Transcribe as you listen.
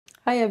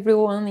Hi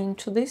everyone, in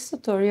today's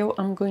tutorial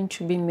I'm going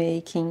to be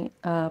making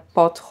a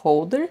pot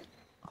holder,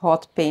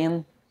 hot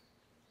pan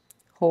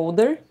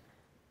holder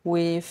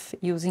with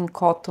using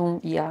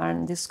cotton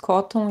yarn. This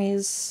cotton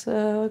is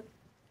an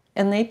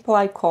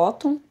 8-ply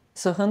cotton,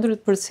 it's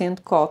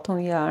 100%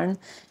 cotton yarn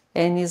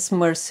and is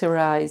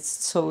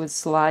mercerized so it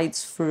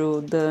slides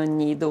through the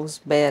needles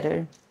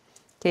better.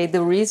 Okay,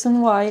 the reason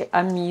why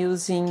I'm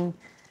using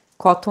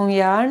cotton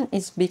yarn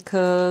is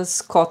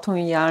because cotton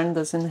yarn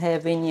doesn't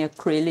have any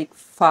acrylic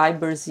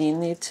fibers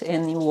in it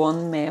and it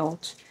won't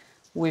melt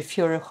with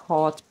your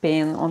hot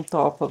pan on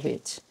top of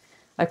it.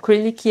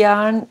 Acrylic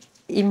yarn,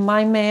 it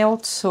might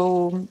melt,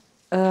 so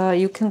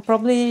you can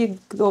probably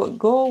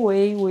go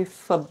away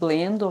with a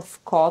blend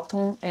of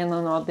cotton and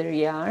another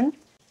yarn.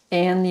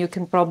 And you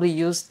can probably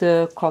use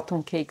the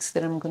cotton cakes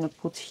that I'm gonna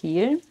put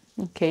here.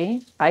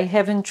 Okay, I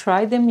haven't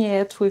tried them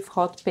yet with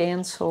hot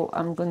pans, so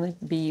I'm gonna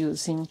be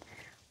using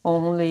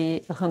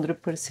only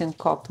 100%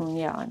 cotton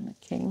yarn.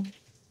 Okay,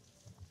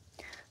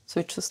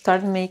 so to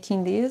start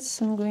making this,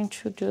 I'm going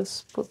to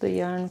just put the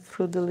yarn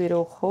through the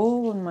little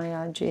hole on my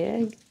Addi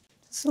Egg.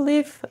 Just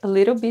leave a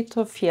little bit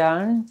of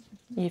yarn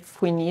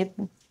if we need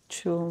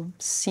to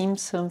seam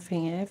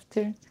something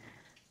after,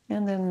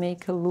 and then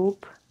make a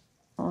loop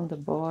on the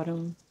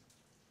bottom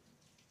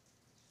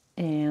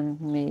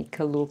and make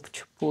a loop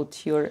to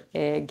put your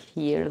egg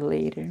here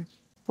later.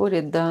 Put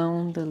it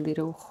down the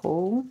little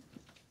hole,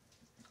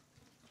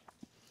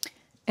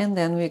 and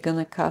then we're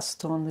gonna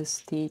cast on the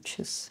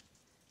stitches,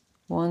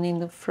 one in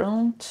the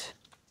front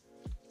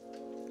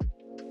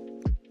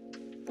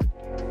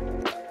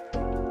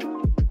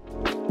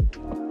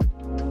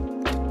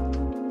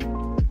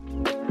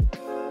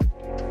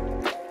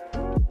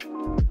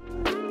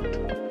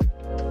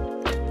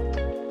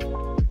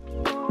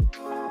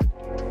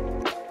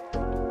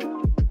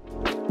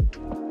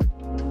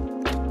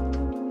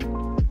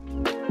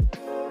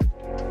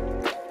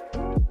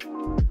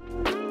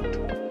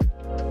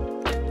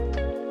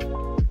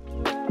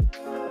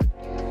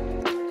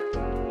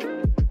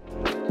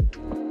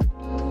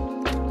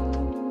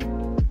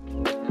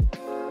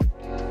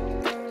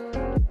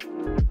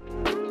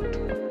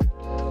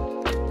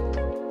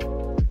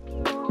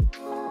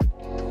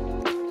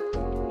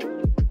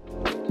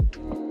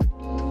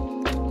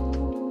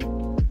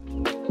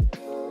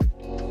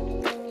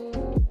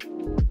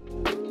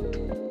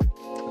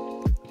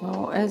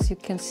as you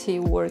can see,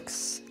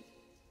 works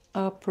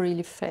up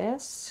really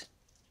fast.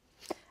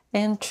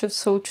 And to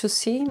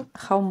see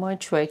how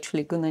much we're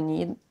actually gonna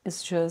need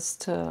is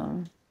just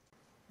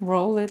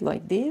roll it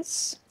like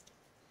this,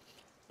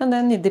 and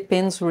then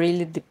it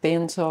really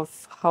depends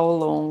of how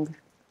long,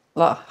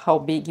 how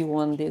big you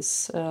want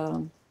this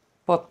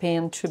pot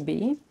pan to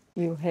be.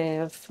 You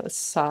have a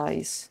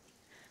size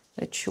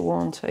that you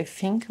want. I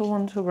think I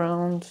want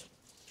around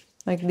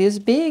like this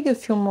big, a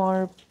few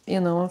more,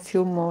 a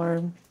few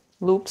more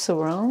loops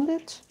around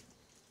it,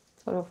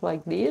 sort of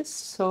like this.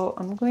 So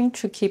I'm going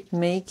to keep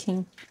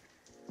making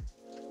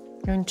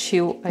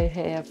until I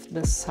have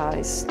the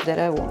size that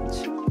I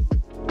want.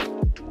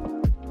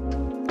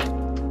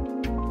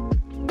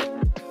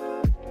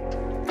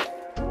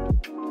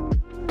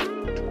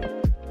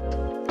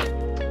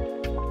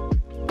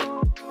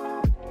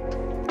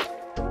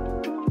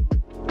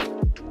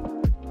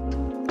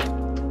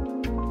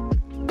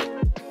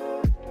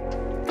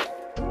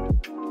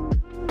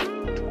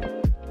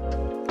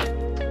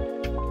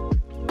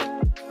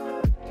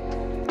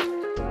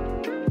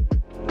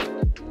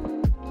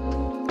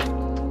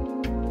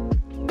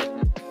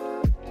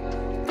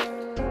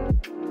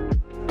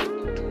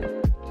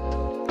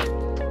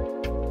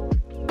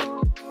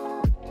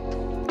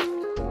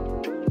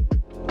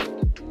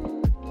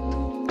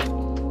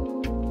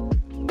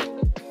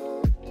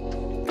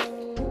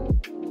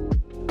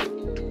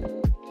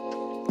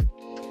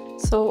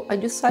 So I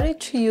decided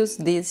to use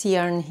this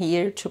yarn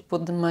here to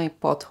put my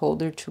pot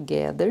holder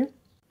together.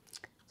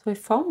 So I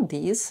found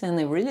this and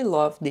I really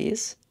love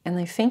this, and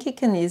I think it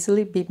can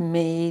easily be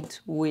made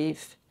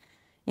with,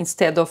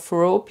 instead of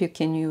rope, you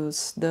can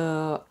use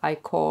the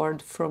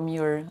icord from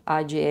your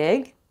Addi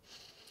Egg.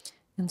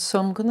 And so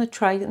I'm gonna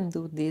try and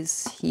do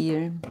this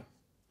here.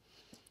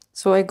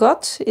 So I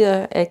got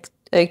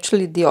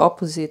actually the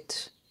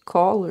opposite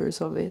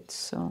colors of it,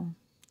 so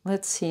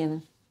let's see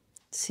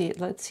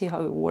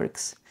how it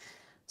works.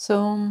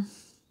 So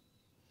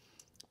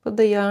put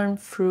the yarn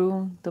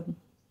through the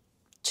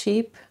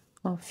tip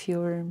of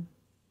your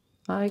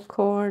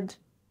icord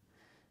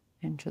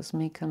and just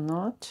make a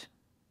knot.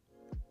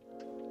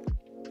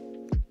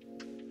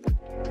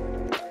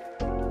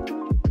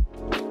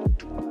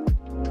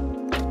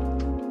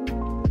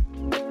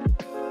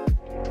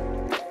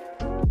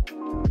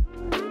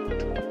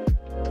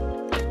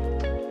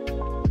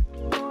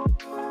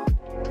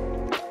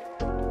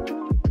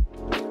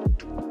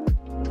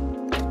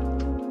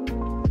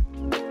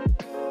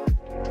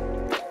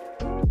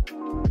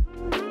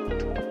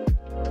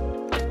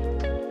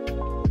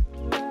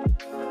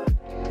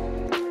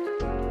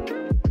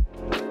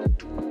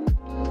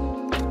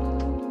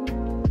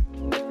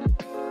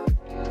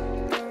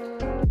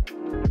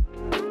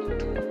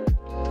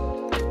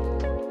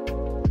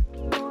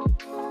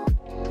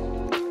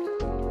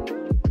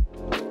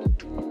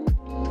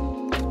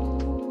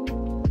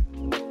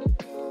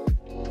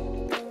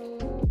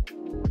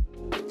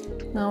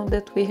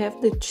 that we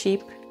have the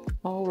chip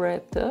all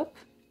wrapped up,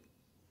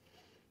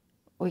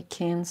 we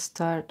can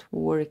start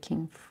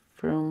working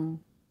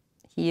from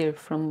here,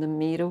 from the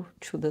middle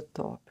to the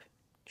top,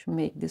 to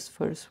make this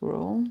first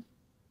row.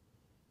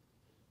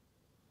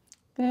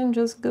 And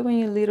just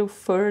going a little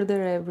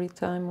further every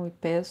time we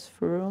pass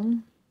through.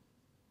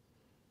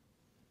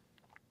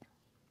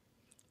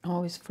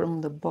 Always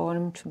from the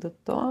bottom to the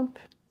top.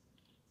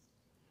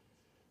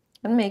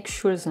 And make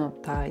sure it's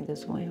not tied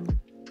as well.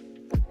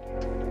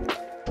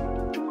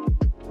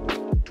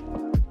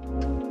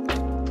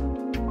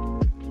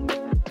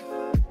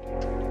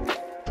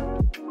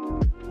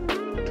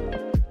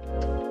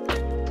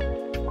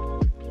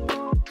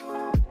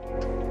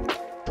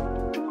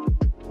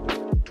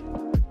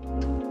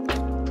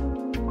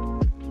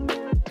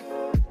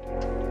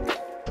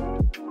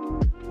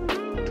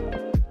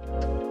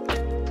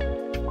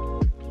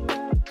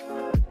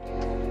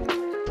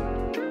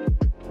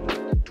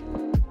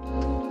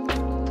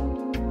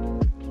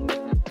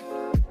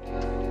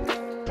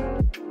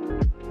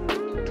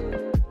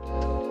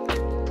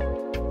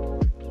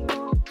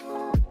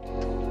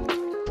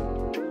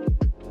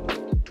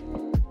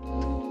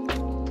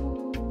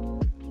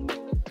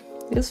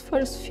 These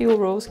first few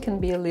rows can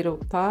be a little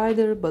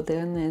tighter, but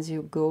then as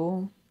you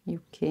go,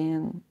 you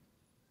can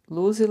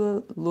lose it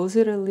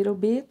a little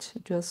bit,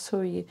 just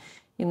so you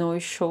know,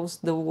 it shows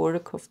the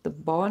work of the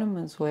bottom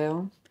as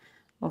well,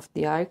 of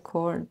the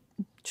I-cord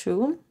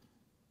too.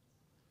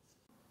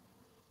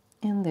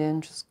 And then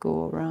just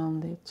go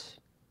around it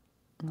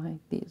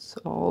like this,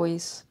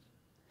 always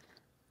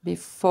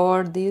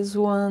before this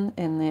one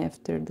and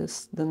after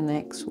this, the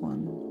next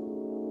one.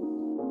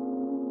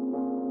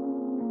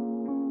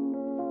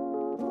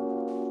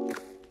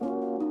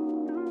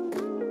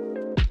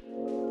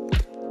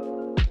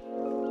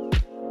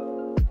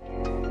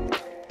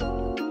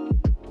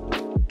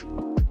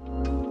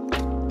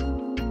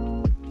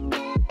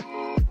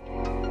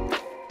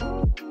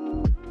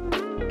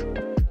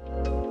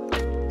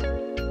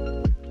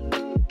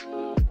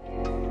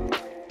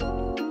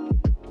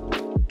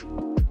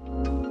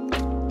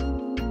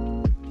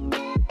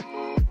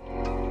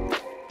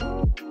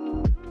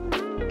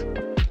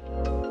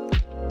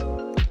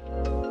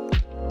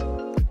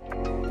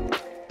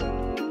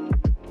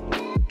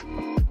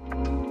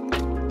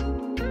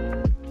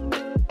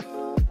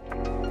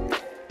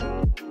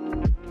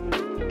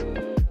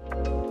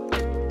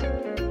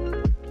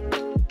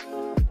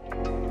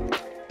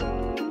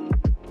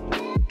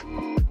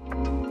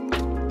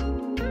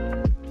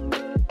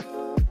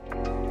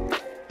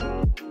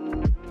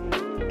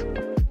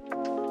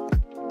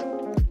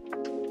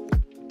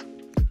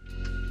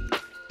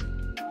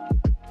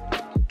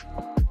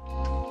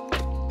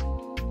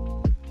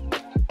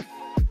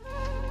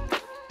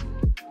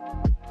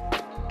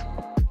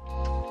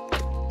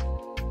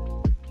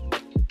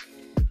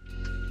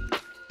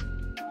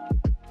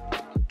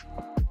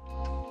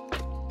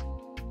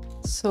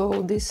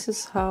 So this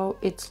is how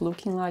it's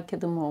looking like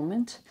at the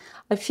moment.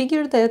 I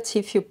figured that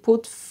if you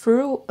put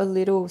through a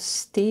little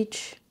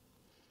stitch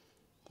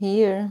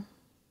here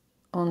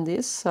on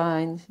this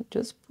side,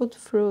 just put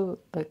through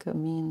like,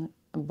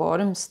 a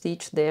bottom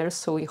stitch there,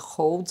 so it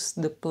holds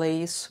the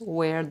place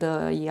where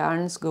the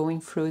yarn's going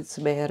through, it's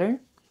better.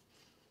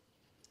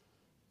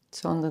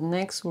 So on the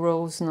next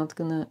row it's not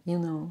gonna, you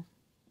know,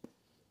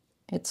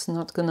 it's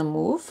not gonna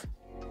move.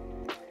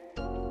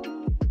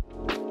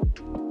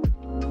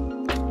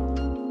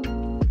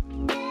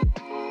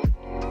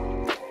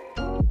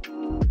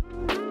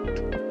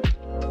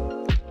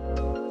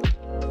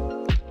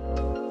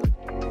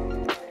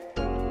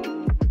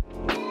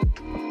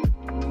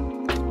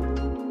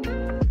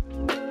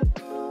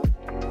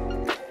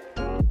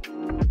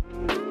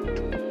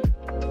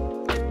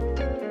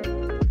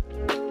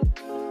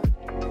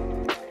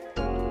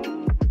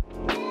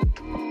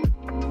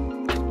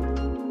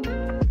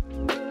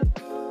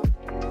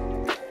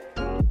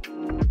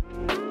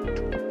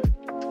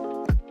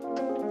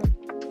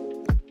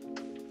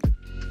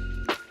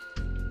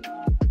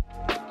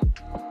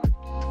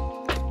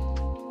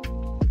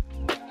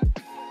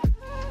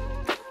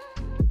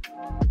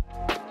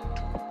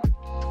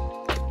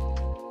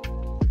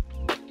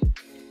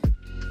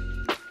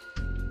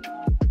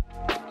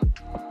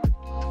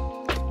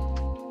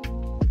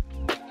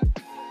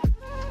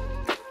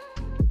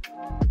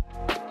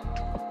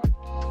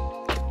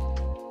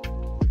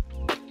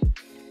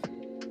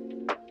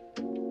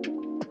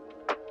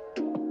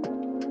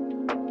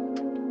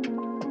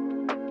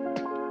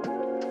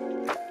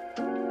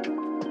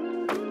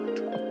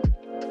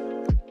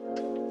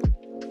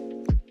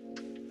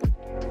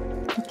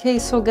 Okay,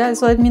 so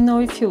guys, let me know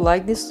if you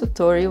like this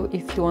tutorial,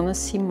 if you want to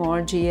see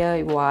more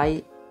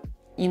DIY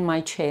in my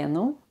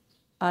channel.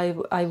 I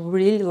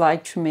really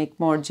like to make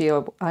more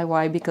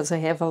DIY because I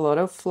have a lot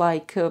of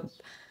like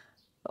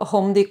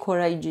home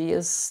decor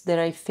ideas that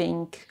I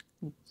think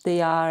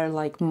they are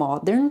like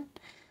modern.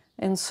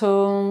 And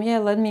so yeah,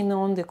 let me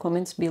know in the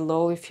comments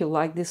below if you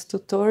like this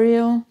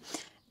tutorial.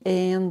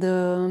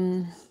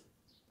 And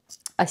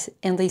I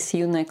see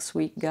you next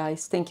week,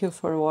 guys. Thank you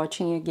for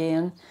watching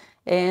again.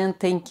 And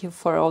thank you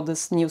for all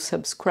these new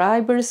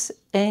subscribers.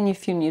 And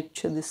if you're new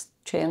to this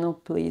channel,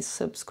 please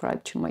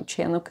subscribe to my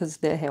channel because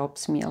that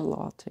helps me a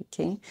lot,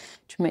 okay,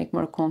 to make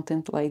more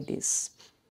content like this.